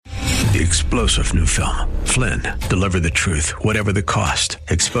The explosive new film, Flynn, deliver the truth, whatever the cost.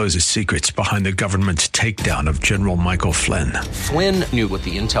 Exposes secrets behind the government's takedown of General Michael Flynn. Flynn knew what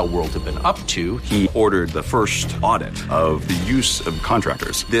the intel world had been up to. He ordered the first audit of the use of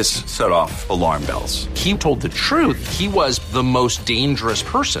contractors. This set off alarm bells. He told the truth. He was the most dangerous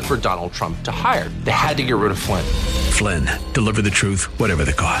person for Donald Trump to hire. They had to get rid of Flynn. Flynn, deliver the truth, whatever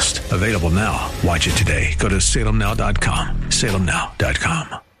the cost. Available now. Watch it today. Go to salemnow.com.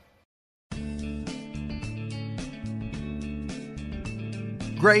 salemnow.com.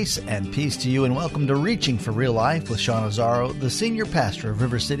 Grace and peace to you, and welcome to Reaching for Real Life with Sean Azzaro, the senior pastor of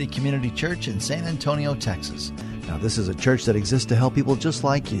River City Community Church in San Antonio, Texas. Now, this is a church that exists to help people just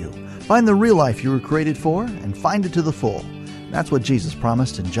like you find the real life you were created for and find it to the full. That's what Jesus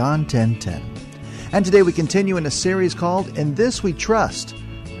promised in John 10:10. And today we continue in a series called In This We Trust,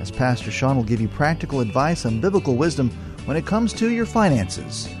 as Pastor Sean will give you practical advice and biblical wisdom when it comes to your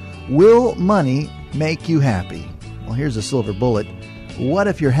finances. Will money make you happy? Well, here's a silver bullet. What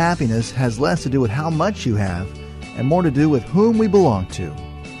if your happiness has less to do with how much you have and more to do with whom we belong to?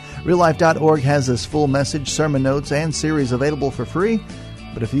 RealLife.org has this full message, sermon notes, and series available for free.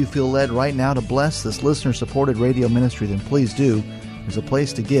 But if you feel led right now to bless this listener-supported radio ministry, then please do. There's a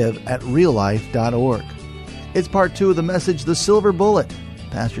place to give at RealLife.org. It's part 2 of the message, The Silver Bullet.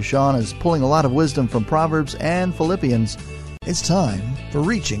 Pastor Sean is pulling a lot of wisdom from Proverbs and Philippians. It's time for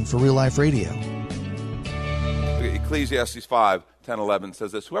Reaching for Real Life Radio. Ecclesiastes 5:10-11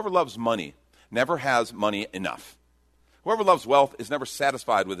 says this: whoever loves money never has money enough. Whoever loves wealth is never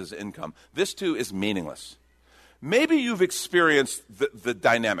satisfied with his income. This too is meaningless. Maybe you've experienced the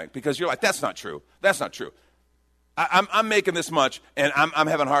dynamic because you're like, that's not true. That's not true. I'm making this much and I'm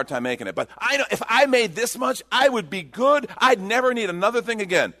having a hard time making it. But I know if I made this much, I would be good. I'd never need another thing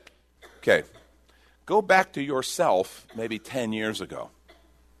again. Okay, go back to yourself maybe 10 years ago.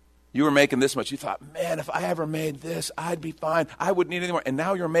 You were making this much. You thought, man, if I ever made this, I'd be fine. I wouldn't need any more. And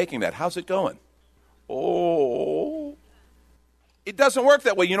now you're making that. How's it going? Oh, it doesn't work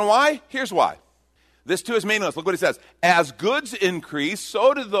that way. You know why? Here's why. This too is meaningless. Look what he says. As goods increase,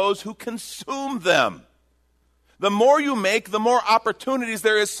 so do those who consume them. The more you make, the more opportunities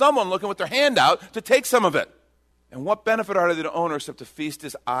there is someone looking with their hand out to take some of it. And what benefit are they to owner except to feast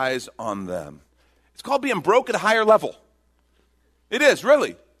his eyes on them? It's called being broke at a higher level. It is,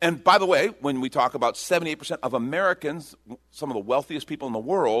 really. And by the way, when we talk about 78% of Americans, some of the wealthiest people in the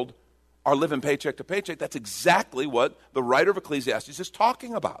world, are living paycheck to paycheck, that's exactly what the writer of Ecclesiastes is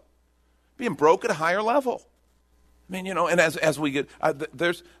talking about. Being broke at a higher level. I mean, and as we get,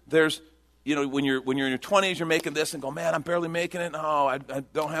 there's when you're in your 20s, you're making this and go, man, I'm barely making it. No, I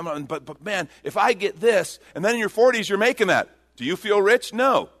don't have it. But man, if I get this, and then in your 40s, you're making that. Do you feel rich?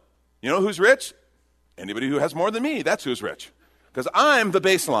 No. You know who's rich? Anybody who has more than me, that's who's rich. Because I'm the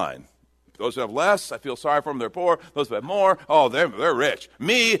baseline. Those who have less, I feel sorry for them, they're poor. Those who have more, oh, they're rich.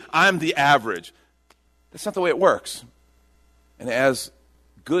 Me, I'm the average. That's not the way it works. And as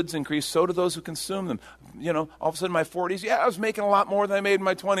goods increase, so do those who consume them. All of a sudden in my 40s, I was making a lot more than I made in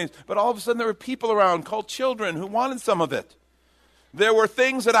my 20s. But all of a sudden there were people around called children who wanted some of it. There were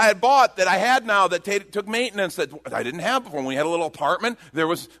things that I had bought that I had now that took maintenance that I didn't have before. When we had a little apartment, there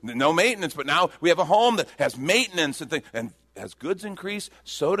was no maintenance. But now we have a home that has maintenance and things. And as goods increase,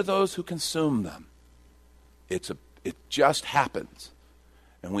 so do those who consume them. It just happens.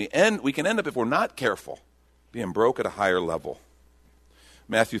 And we can end up, if we're not careful, being broke at a higher level.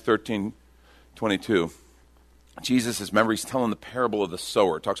 Matthew 13:22. Jesus, he's telling the parable of the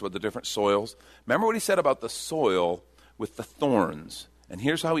sower. It talks about the different soils. Remember what he said about the soil with the thorns. And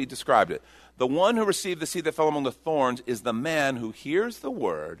here's how he described it. The one who received the seed that fell among the thorns is the man who hears the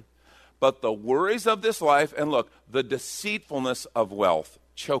word, but the worries of this life, and look, the deceitfulness of wealth,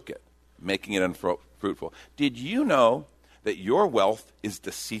 choke it, making it unfruitful. Did you know that your wealth is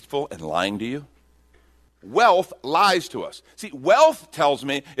deceitful and lying to you? Wealth lies to us. See, wealth tells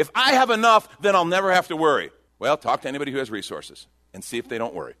me if I have enough, then I'll never have to worry. Well, talk to anybody who has resources and see if they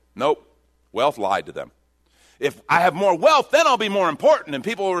don't worry. Nope. Wealth lied to them. If I have more wealth, then I'll be more important and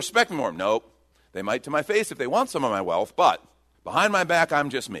people will respect me more. Nope. They might to my face if they want some of my wealth, but behind my back, I'm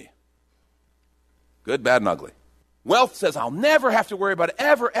just me. Good, bad, and ugly. Wealth says I'll never have to worry about it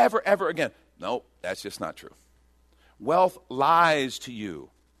ever, ever, ever again. Nope, that's just not true. Wealth lies to you.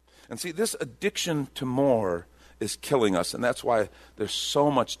 And see, this addiction to more is killing us, and that's why there's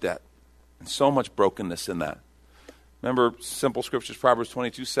so much debt and so much brokenness in that. Remember simple scriptures, Proverbs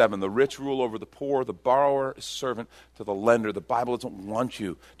 22:7. The rich rule over the poor, the borrower is servant to the lender. The Bible doesn't want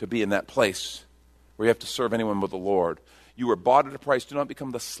you to be in that place where you have to serve anyone but the Lord. You were bought at a price. Do not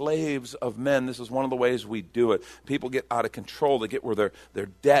become the slaves of men. This is one of the ways we do it. People get out of control. They get where their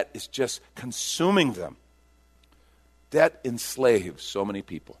debt is just consuming them. Debt enslaves so many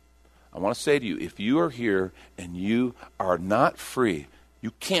people. I want to say to you, if you are here and you are not free,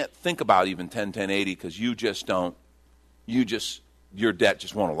 you can't think about even 10-10-80 because you just don't, your debt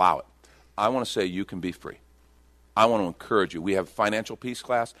just won't allow it. I want to say you can be free. I want to encourage you. We have a financial peace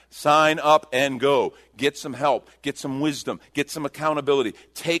class. Sign up and go. Get some help. Get some wisdom. Get some accountability.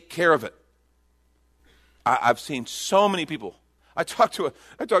 Take care of it. I've seen so many people. I talked to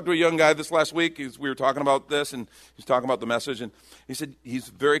a young guy this last week. We were talking about this, and he's talking about the message, and he said he's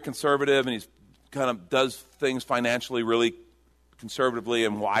very conservative, and he's kind of does things financially really conservatively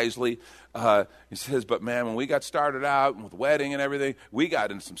and wisely. He says, but man, when we got started out with the wedding and everything, we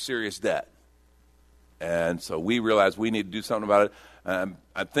got into some serious debt. And so we realized we need to do something about it.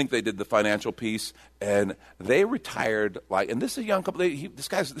 I think they did the financial piece, and they retired and this is a young couple. This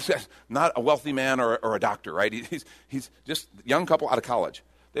guy's not a wealthy man or a doctor, right? He's just a young couple out of college.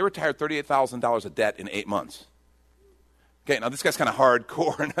 They retired $38,000 of debt in 8 months. Okay, now this guy's kind of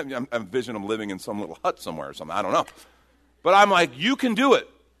hardcore, and I'm envisioning him living in some little hut somewhere or something. I don't know. But I'm like, you can do it.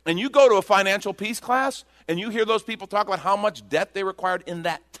 And you go to a financial peace class, and you hear those people talk about how much debt they required in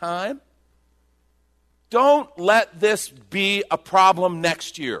that time. Don't let this be a problem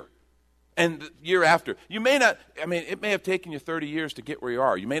next year and the year after. You may not, it may have taken you 30 years to get where you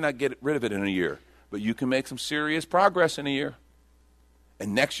are. You may not get rid of it in a year, but you can make some serious progress in a year.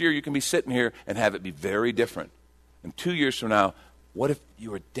 And next year you can be sitting here and have it be very different. And 2 years from now, what if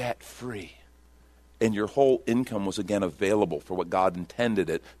you were debt-free and your whole income was again available for what God intended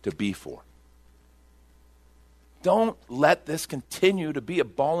it to be for? Don't let this continue to be a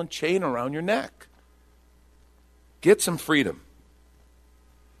ball and chain around your neck. Get some freedom.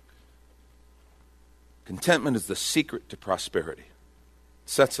 Contentment is the secret to prosperity. It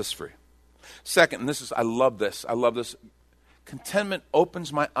sets us free. Second, and I love this. Contentment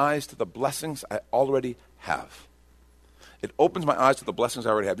opens my eyes to the blessings I already have. It opens my eyes to the blessings I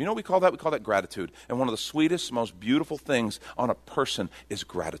already have. You know what we call that? We call that gratitude. And one of the sweetest, most beautiful things on a person is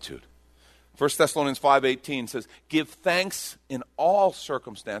gratitude. 1 Thessalonians 5:18 says, give thanks in all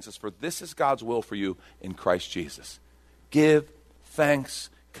circumstances, for this is God's will for you in Christ Jesus. Give thanks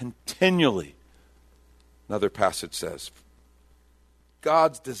continually. Another passage says,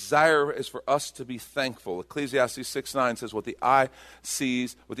 God's desire is for us to be thankful. Ecclesiastes 6:9 says, what the eye see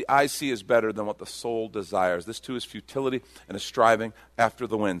is better than what the soul desires. This too is futility and a striving after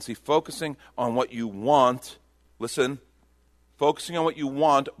the wind. See, focusing on what you want, listen, focusing on what you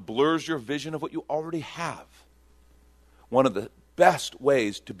want blurs your vision of what you already have. One of the best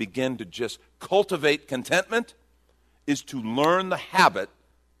ways to begin to just cultivate contentment is to learn the habit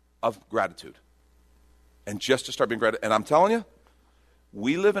of gratitude. And just to start being grateful. And I'm telling you,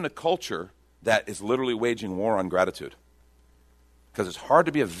 we live in a culture that is literally waging war on gratitude. Because it's hard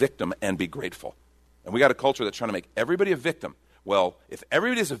to be a victim and be grateful. And we got a culture that's trying to make everybody a victim. Well, if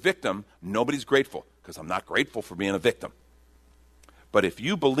everybody's a victim, nobody's grateful. Because I'm not grateful for being a victim. But if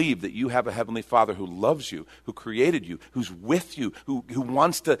you believe that you have a Heavenly Father who loves you, who created you, who's with you, who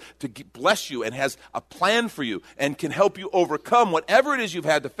wants to bless you and has a plan for you and can help you overcome whatever it is you've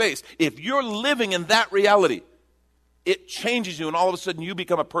had to face, if you're living in that reality, it changes you, and all of a sudden you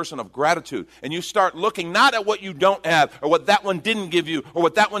become a person of gratitude. And you start looking not at what you don't have or what that one didn't give you or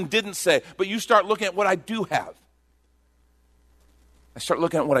what that one didn't say, but you start looking at what I do have. I start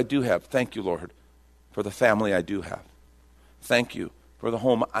looking at what I do have. Thank you, Lord, for the family I do have. Thank you for the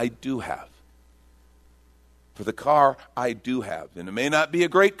home I do have. For the car I do have. And it may not be a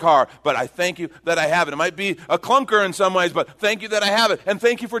great car, but I thank you that I have it. It might be a clunker in some ways, but thank you that I have it. And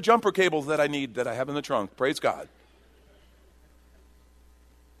thank you for jumper cables that I need, that I have in the trunk. Praise God.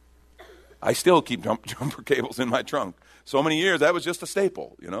 I still keep jumper cables in my trunk. So many years, that was just a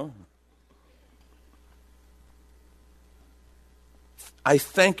staple, you know. I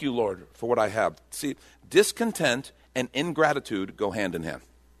thank you, Lord, for what I have. See, discontent and ingratitude go hand in hand.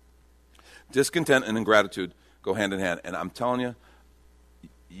 Discontent and ingratitude go hand in hand. And I'm telling you,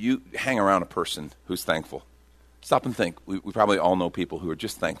 you hang around a person who's thankful. Stop and think. We probably all know people who are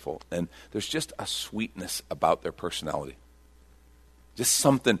just thankful. And there's just a sweetness about their personality. Just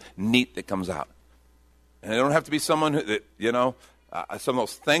something neat that comes out. And they don't have to be someone who, some of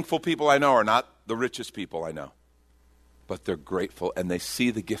those thankful people I know are not the richest people I know. But they're grateful and they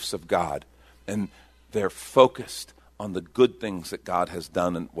see the gifts of God. And they're focused on the good things that God has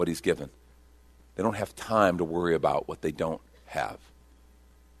done and what He's given. They don't have time to worry about what they don't have.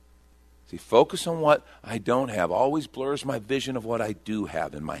 See, focus on what I don't have always blurs my vision of what I do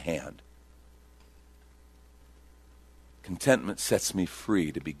have in my hand. Contentment sets me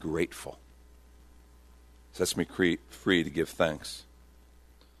free to be grateful. Sets me free to give thanks.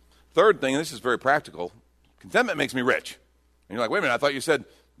 Third thing, and this is very practical, contentment makes me rich. And you're like, wait a minute, I thought you said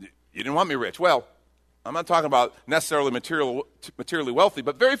you didn't want me rich. Well, I'm not talking about necessarily materially wealthy,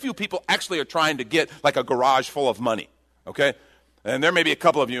 but very few people actually are trying to get like a garage full of money, okay? And there may be a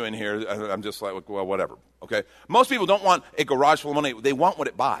couple of you in here, I'm just like, well, whatever, okay? Most people don't want a garage full of money. They want what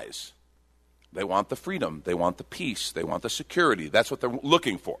it buys. They want the freedom. They want the peace. They want the security. That's what they're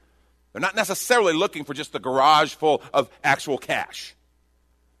looking for. They're not necessarily looking for just the garage full of actual cash.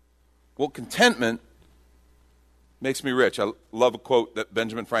 Well, contentment makes me rich. I love a quote that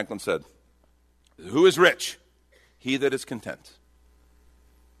Benjamin Franklin said. Who is rich? He that is content.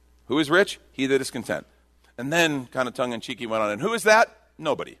 Who is rich? He that is content. And then, kind of tongue-in-cheek, he went on, and who is that?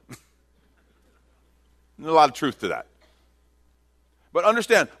 Nobody. There's a lot of truth to that. But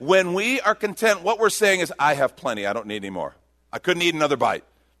understand, when we are content, what we're saying is, I have plenty. I don't need any more. I couldn't eat another bite.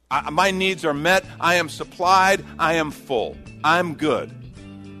 My needs are met. I am supplied. I am full. I'm good.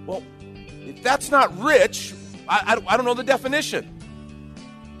 Well, if that's not rich, I don't know the definition.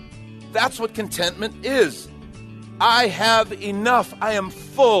 That's what contentment is. I have enough. I am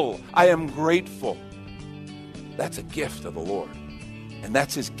full. I am grateful. That's a gift of the Lord. And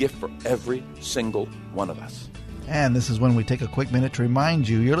that's His gift for every single one of us. And this is when we take a quick minute to remind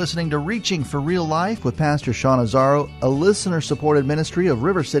you, you're listening to Reaching for Real Life with Pastor Sean Azzaro, a listener-supported ministry of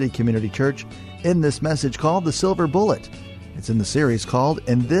River City Community Church, in this message called The Silver Bullet. It's in the series called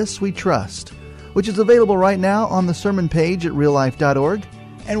In This We Trust, which is available right now on the sermon page at reallife.org.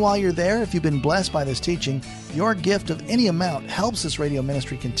 And while you're there, if you've been blessed by this teaching, your gift of any amount helps this radio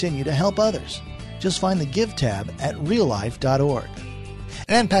ministry continue to help others. Just find the Give tab at reallife.org.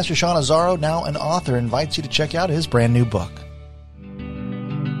 And Pastor Sean Azzaro, now an author, invites you to check out his brand new book.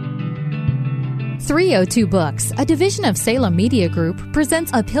 302 Books, a division of Salem Media Group,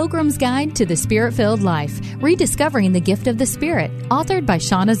 presents A Pilgrim's Guide to the Spirit-Filled Life, Rediscovering the Gift of the Spirit, authored by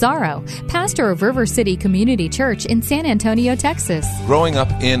Sean Azzaro, pastor of River City Community Church in San Antonio, Texas. Growing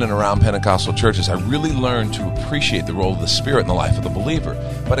up in and around Pentecostal churches, I really learned to appreciate the role of the Spirit in the life of the believer.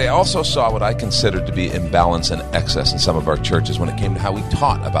 But I also saw what I considered to be imbalance and excess in some of our churches when it came to how we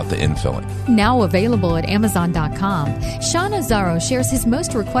taught about the infilling. Now available at Amazon.com, Sean Azzaro shares his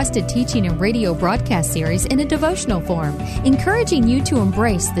most requested teaching and radio broadcast series in a devotional form, encouraging you to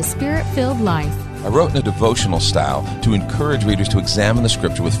embrace the Spirit-filled life. I wrote in a devotional style to encourage readers to examine the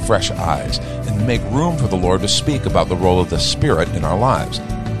Scripture with fresh eyes and make room for the Lord to speak about the role of the Spirit in our lives.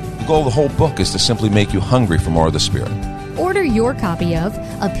 The goal of the whole book is to simply make you hungry for more of the Spirit. Order your copy of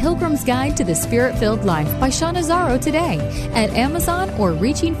A Pilgrim's Guide to the Spirit-Filled Life by Sean Azzaro today at Amazon or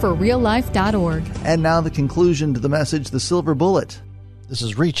reachingforreallife.org. And now the conclusion to the message, The Silver Bullet. This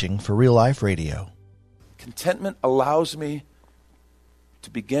is Reaching for Real Life Radio. Contentment allows me to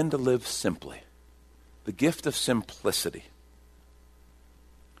begin to live simply. The gift of simplicity.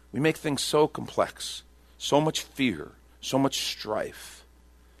 We make things so complex, so much fear, so much strife.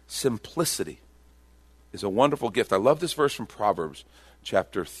 Simplicity is a wonderful gift. I love this verse from Proverbs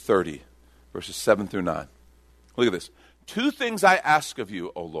chapter 30, verses 7 through 9. Look at this. 2 things I ask of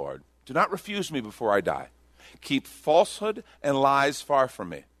you, O Lord. Do not refuse me before I die. Keep falsehood and lies far from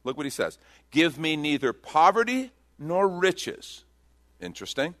me. Look what he says. Give me neither poverty nor riches.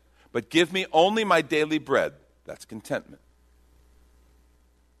 Interesting. But give me only my daily bread. That's contentment.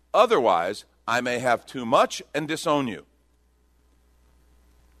 Otherwise, I may have too much and disown you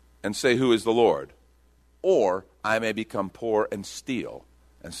and say, who is the Lord? Or I may become poor and steal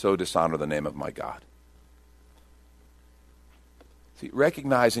and so dishonor the name of my God. See,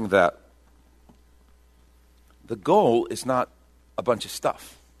 recognizing that the goal is not a bunch of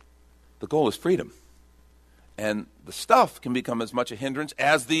stuff. The goal is freedom. And the stuff can become as much a hindrance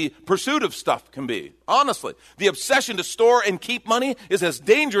as the pursuit of stuff can be. Honestly, the obsession to store and keep money is as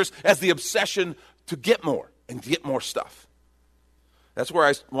dangerous as the obsession to get more and get more stuff. That's where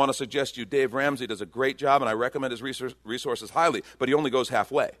I want to suggest you, Dave Ramsey does a great job, and I recommend his resources highly, but he only goes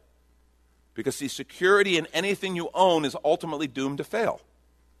halfway. Because, see, security in anything you own is ultimately doomed to fail.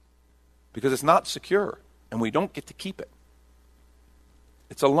 Because it's not secure, and we don't get to keep it.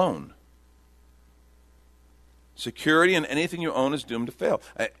 It's a loan. Security in anything you own is doomed to fail.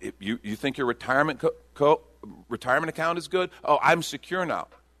 You think your retirement account is good? Oh, I'm secure now.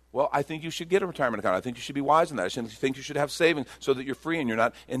 Well, I think you should get a retirement account. I think you should be wise in that. I think you should have savings so that you're free and you're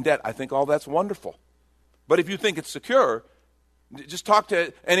not in debt. I think all that's wonderful. But if you think it's secure, just talk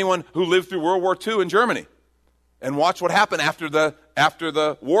to anyone who lived through World War II in Germany and watch what happened after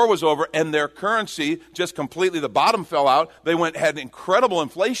the war was over and their currency just completely, the bottom fell out. They had incredible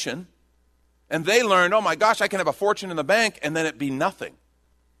inflation. And they learned, oh my gosh, I can have a fortune in the bank and then it be nothing.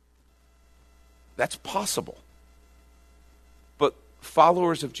 That's possible. But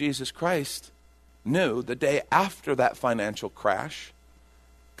followers of Jesus Christ knew the day after that financial crash,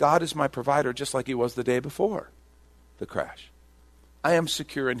 God is my provider just like he was the day before the crash. I am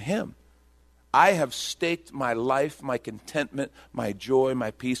secure in him. I have staked my life, my contentment, my joy,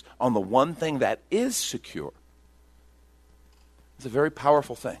 my peace on the one thing that is secure. It's a very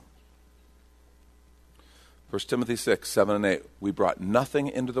powerful thing. 1 Timothy 6, 7 and 8, we brought nothing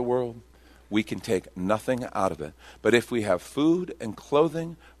into the world. We can take nothing out of it. But if we have food and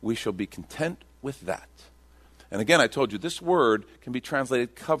clothing, we shall be content with that. And again, I told you, this word can be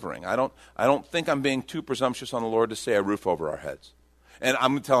translated covering. I don't think I'm being too presumptuous on the Lord to say a roof over our heads. And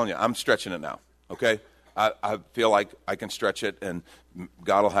I'm telling you, I'm stretching it now, okay? I feel like I can stretch it, and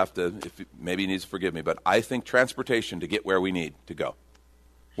God will have to, maybe he needs to forgive me, but I think transportation to get where we need to go,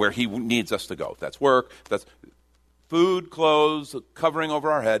 where he needs us to go. If that's work, if that's food, clothes, covering over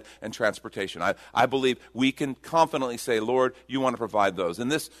our head, and transportation. I believe we can confidently say, Lord, you want to provide those. In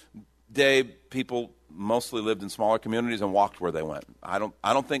this day, people mostly lived in smaller communities and walked where they went. I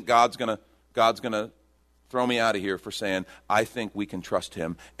don't think God's gonna throw me out of here for saying, I think we can trust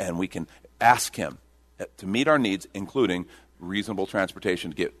him and we can ask him to meet our needs, including reasonable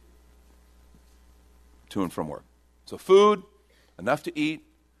transportation to get to and from work. So food, enough to eat,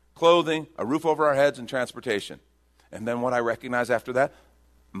 clothing, a roof over our heads, and transportation. And then what I recognize after that,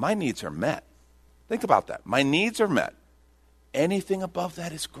 my needs are met. Think about that. My needs are met. Anything above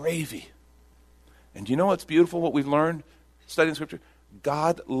that is gravy. And do you know what's beautiful, what we've learned studying Scripture?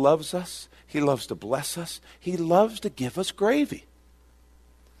 God loves us. He loves to bless us. He loves to give us gravy.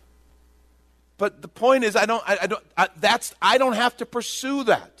 But the point is, I don't have to pursue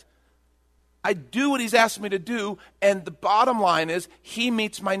that. I do what he's asked me to do, and the bottom line is, he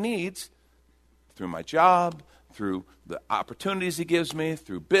meets my needs through my job, through the opportunities he gives me,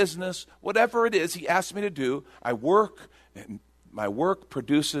 through business, whatever it is he asks me to do. I work, and my work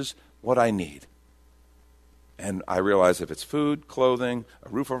produces what I need. And I realize if it's food, clothing, a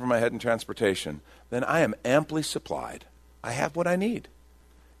roof over my head, and transportation, then I am amply supplied. I have what I need.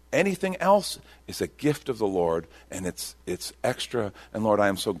 Anything else is a gift of the Lord, and it's extra. And Lord, I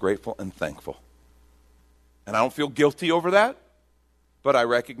am so grateful and thankful. And I don't feel guilty over that, but I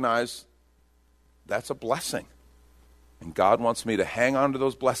recognize that's a blessing. And God wants me to hang on to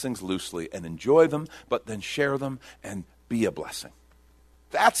those blessings loosely and enjoy them, but then share them and be a blessing.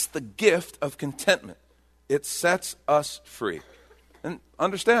 That's the gift of contentment. It sets us free. And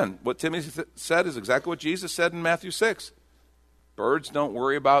understand, what Timothy said is exactly what Jesus said in Matthew 6. Birds don't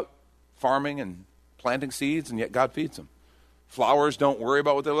worry about farming and planting seeds, and yet God feeds them. Flowers don't worry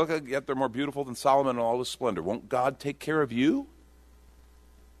about what they look like, yet they're more beautiful than Solomon in all his splendor. Won't God take care of you?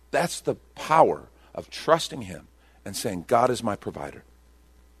 That's the power of trusting him and saying, God is my provider.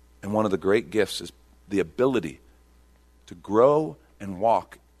 And one of the great gifts is the ability to grow and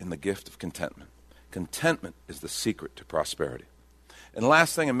walk in the gift of contentment. Contentment is the secret to prosperity. And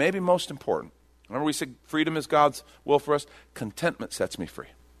last thing, and maybe most important, remember we said freedom is God's will for us? Contentment sets me free.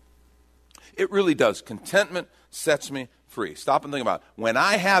 It really does. Contentment sets me free. Stop and think about it. When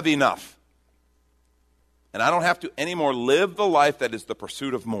I have enough, and I don't have to anymore live the life that is the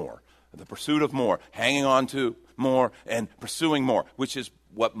pursuit of more, hanging on to more and pursuing more, which is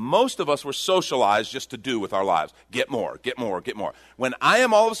what most of us were socialized just to do with our lives. Get more, get more, get more. When I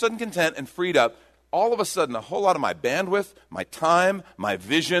am all of a sudden content and freed up, all of a sudden a whole lot of my bandwidth, my time, my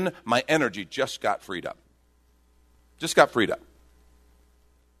vision, my energy just got freed up. Just got freed up.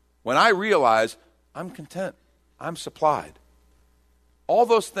 When I realize I'm content, I'm supplied. All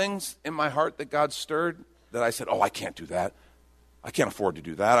those things in my heart that God stirred, that I said, oh, I can't do that. I can't afford to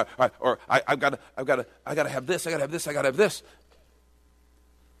do that. I've got to have this. I got to have this. I got to have this.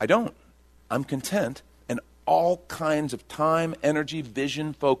 I don't. I'm content, and all kinds of time, energy,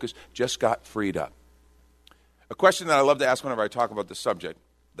 vision, focus just got freed up. A question that I love to ask whenever I talk about this subject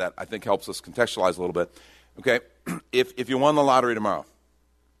that I think helps us contextualize a little bit. Okay, if you won the lottery tomorrow,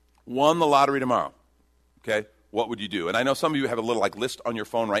 okay, what would you do? And I know some of you have a little list on your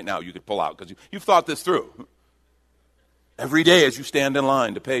phone right now you could pull out because you've thought this through. Every day as you stand in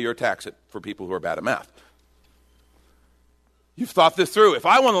line to pay your tax for people who are bad at math. You've thought this through. If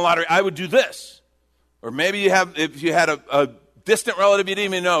I won the lottery, I would do this. Or maybe if you had a distant relative you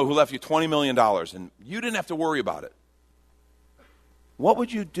didn't even know who left you $20 million and you didn't have to worry about it. What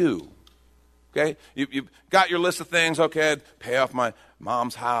would you do? Okay, you've got your list of things. Okay, I'd pay off my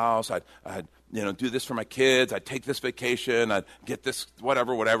mom's house. I'd do this for my kids. I'd take this vacation. I'd get this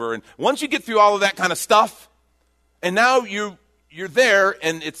whatever. And once you get through all of that kind of stuff, and now you you're there,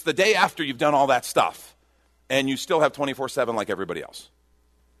 and it's the day after you've done all that stuff, and you still have 24/7 like everybody else.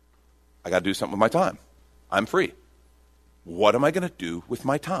 I got to do something with my time. I'm free. What am I going to do with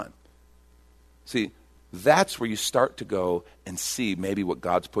my time? See, that's where you start to go and see maybe what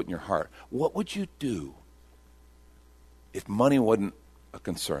God's put in your heart. What would you do if money wasn't a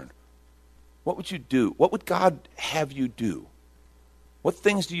concern? What would you do? What would God have you do? What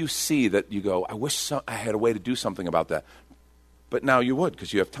things do you see that you go, I wish I had a way to do something about that? But now you would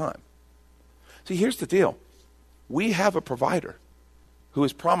because you have time. See, here's the deal. We have a provider who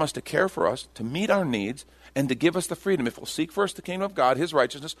has promised to care for us, to meet our needs, and to give us the freedom. If we'll seek first the kingdom of God, his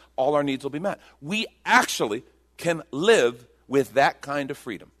righteousness, all our needs will be met. We actually can live with that kind of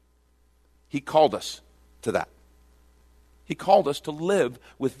freedom. He called us to that. He called us to live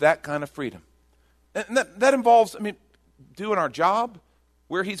with that kind of freedom. And that involves, doing our job,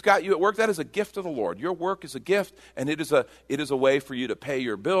 where he's got you at work. That is a gift of the Lord. Your work is a gift, and it is a way for you to pay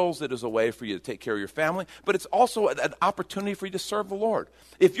your bills. It is a way for you to take care of your family. But it's also an opportunity for you to serve the Lord.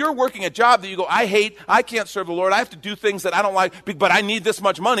 If you're working a job that you go, I can't serve the Lord. I have to do things that I don't like, but I need this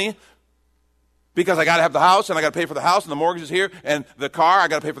much money because I got to have the house, and I got to pay for the house, and the mortgage is here, and the car, I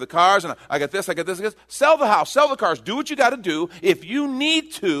got to pay for the cars, and I got this, I got this, I got this. Sell the house, sell the cars. Do what you got to do. If you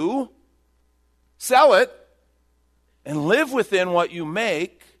need to, sell it. And live within what you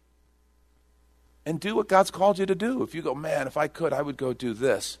make and do what God's called you to do. If you go, man, if I could, I would go do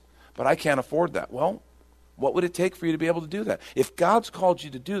this, but I can't afford that. Well, what would it take for you to be able to do that? If God's called you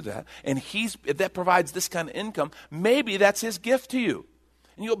to do that, and if that provides this kind of income, maybe that's his gift to you.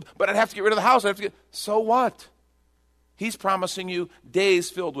 And you go, but I'd have to get rid of the house. So what? He's promising you days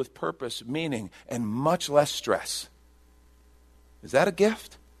filled with purpose, meaning, and much less stress. Is that a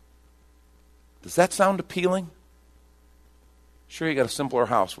gift? Does that sound appealing? Sure, you got a simpler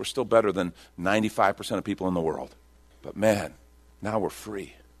house. We're still better than 95% of people in the world. But man, now we're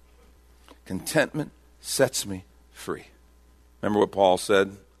free. Contentment sets me free. Remember what Paul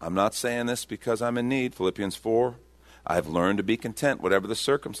said? I'm not saying this because I'm in need. Philippians 4. I've learned to be content, whatever the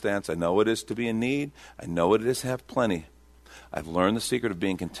circumstance. I know it is to be in need. I know what it is to have plenty. I've learned the secret of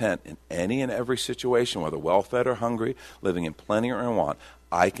being content in any and every situation, whether well-fed or hungry, living in plenty or in want.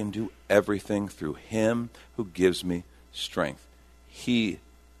 I can do everything through him who gives me strength. He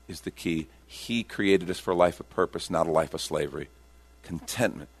is the key. He created us for a life of purpose, not a life of slavery.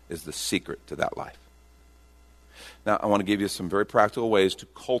 Contentment is the secret to that life. Now, I want to give you some very practical ways to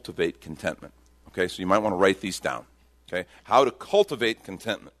cultivate contentment. Okay, so you might want to write these down. Okay, how to cultivate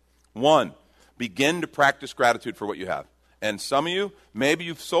contentment. 1, begin to practice gratitude for what you have. And some of you, maybe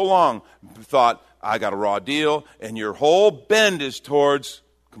you've so long thought, I got a raw deal, and your whole bend is towards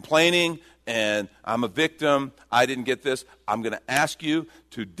complaining, and I'm a victim, I didn't get this. I'm going to ask you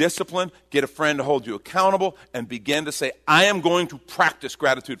to discipline, get a friend to hold you accountable, and begin to say, I am going to practice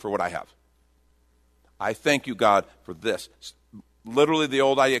gratitude for what I have. I thank you, God, for this. Literally the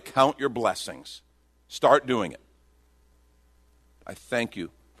old idea, count your blessings. Start doing it. I thank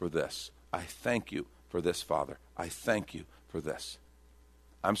you for this. I thank you for this, Father. I thank you for this.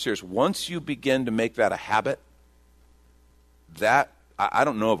 I'm serious. Once you begin to make that a habit, I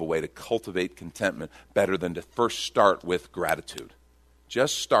don't know of a way to cultivate contentment better than to first start with gratitude.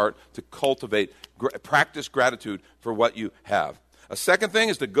 Just start to practice gratitude for what you have. A second thing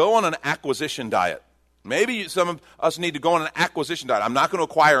is to go on an acquisition diet. Maybe some of us need to go on an acquisition diet. I'm not going to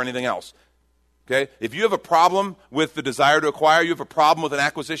acquire anything else. Okay? If you have a problem with the desire to acquire, you have a problem with an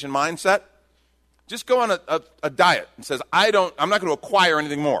acquisition mindset, just go on a diet and says, I'm not going to acquire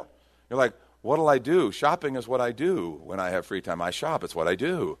anything more. You're like, what'll I do? Shopping is what I do when I have free time. I shop. It's what I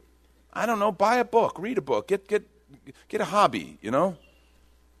do. I don't know. Buy a book. Read a book. Get a hobby,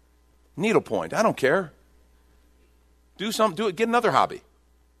 Needlepoint. I don't care. Do it. Get another hobby.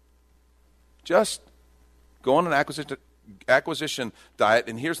 Just go on an acquisition diet.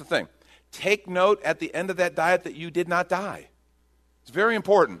 And here's the thing. Take note at the end of that diet that you did not die. It's very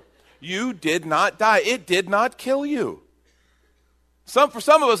important. You did not die. It did not kill you. For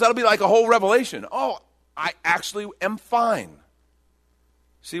some of us, that'll be like a whole revelation. Oh, I actually am fine.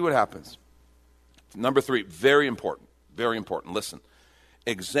 See what happens. Number 3, very important, very important. Listen,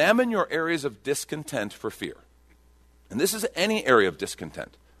 examine your areas of discontent for fear. And this is any area of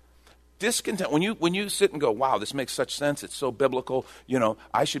discontent. Discontent, when you sit and go, wow, this makes such sense, it's so biblical,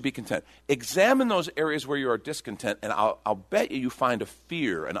 I should be content. Examine those areas where you are discontent, and I'll bet you find a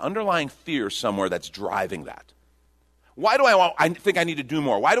fear, an underlying fear somewhere that's driving that. Why do I think I need to do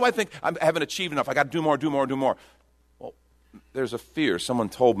more? Why do I think I haven't achieved enough? I got to do more, do more, do more. Well, there's a fear. Someone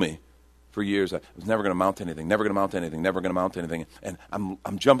told me for years I was never going to mount anything, never going to mount anything, never going to mount anything. And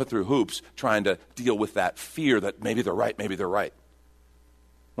I'm jumping through hoops trying to deal with that fear that maybe they're right, maybe they're right.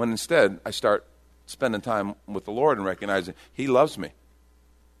 When instead, I start spending time with the Lord and recognizing He loves me.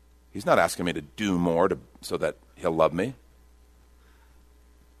 He's not asking me to do more so that He'll love me.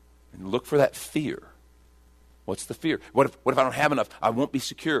 And look for that fear. What's the fear? What if I don't have enough? I won't be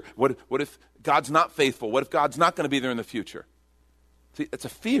secure. What if God's not faithful? What if God's not going to be there in the future? See, it's a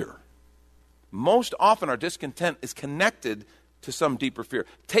fear. Most often our discontent is connected to some deeper fear.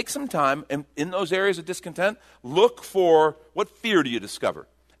 Take some time, and in those areas of discontent, look for what fear do you discover?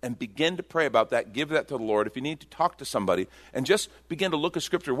 And begin to pray about that. Give that to the Lord. If you need to talk to somebody, and just begin to look at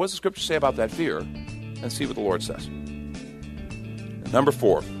Scripture. What does the Scripture say about that fear? And see what the Lord says. And number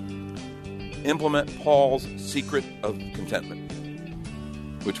 4, implement Paul's secret of contentment,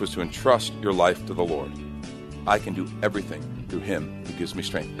 which was to entrust your life to the Lord. I can do everything through Him who gives me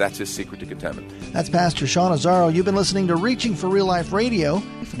strength. That's his secret to contentment. That's Pastor Sean Azzaro. You've been listening to Reaching for Real Life Radio.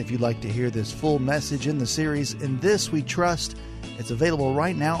 And if you'd like to hear this full message in the series, In This We Trust, it's available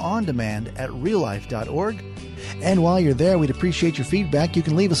right now on demand at reallife.org. And while you're there, we'd appreciate your feedback. You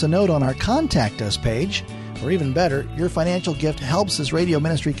can leave us a note on our Contact Us page. Or even better, your financial gift helps this radio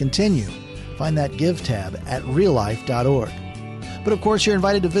ministry continue. Find that Give tab at reallife.org. But of course, you're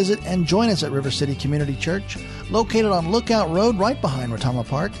invited to visit and join us at River City Community Church, located on Lookout Road right behind Rotama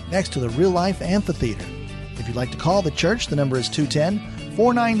Park, next to the Real Life Amphitheater. If you'd like to call the church, the number is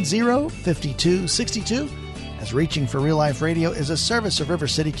 210-490-5262. As Reaching for Real Life Radio is a service of River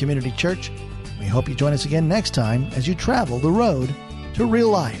City Community Church. We hope you join us again next time as you travel the road to real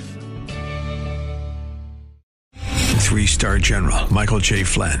life. 3-star General Michael J.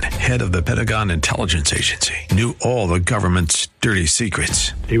 Flynn, head of the Pentagon Intelligence Agency, knew all the government's dirty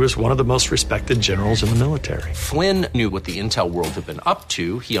secrets. He was one of the most respected generals in the military. Flynn knew what the intel world had been up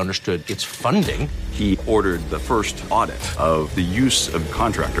to. He understood its funding. He ordered the first audit of the use of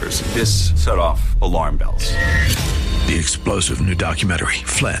contractors. This set off alarm bells. The explosive new documentary,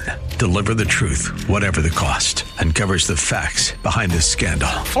 Flynn, Deliver the Truth, Whatever the Cost, uncovers the facts behind this scandal.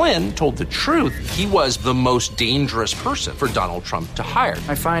 Flynn told the truth. He was the most dangerous person for Donald Trump to hire.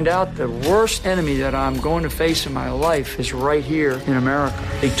 I find out the worst enemy that I'm going to face in my life is right here in America.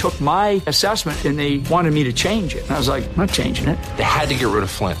 They took my assessment and they wanted me to change it. And I was like, I'm not changing it. They had to get rid of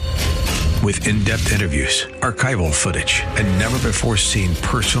Flynn. With in-depth interviews, archival footage, and never-before-seen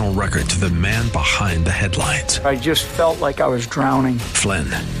personal records of the man behind the headlines. I just felt like I was drowning. Flynn,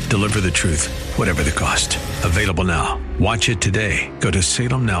 Deliver the Truth, Whatever the Cost. Available now. Watch it today. Go to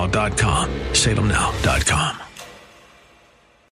salemnow.com. salemnow.com.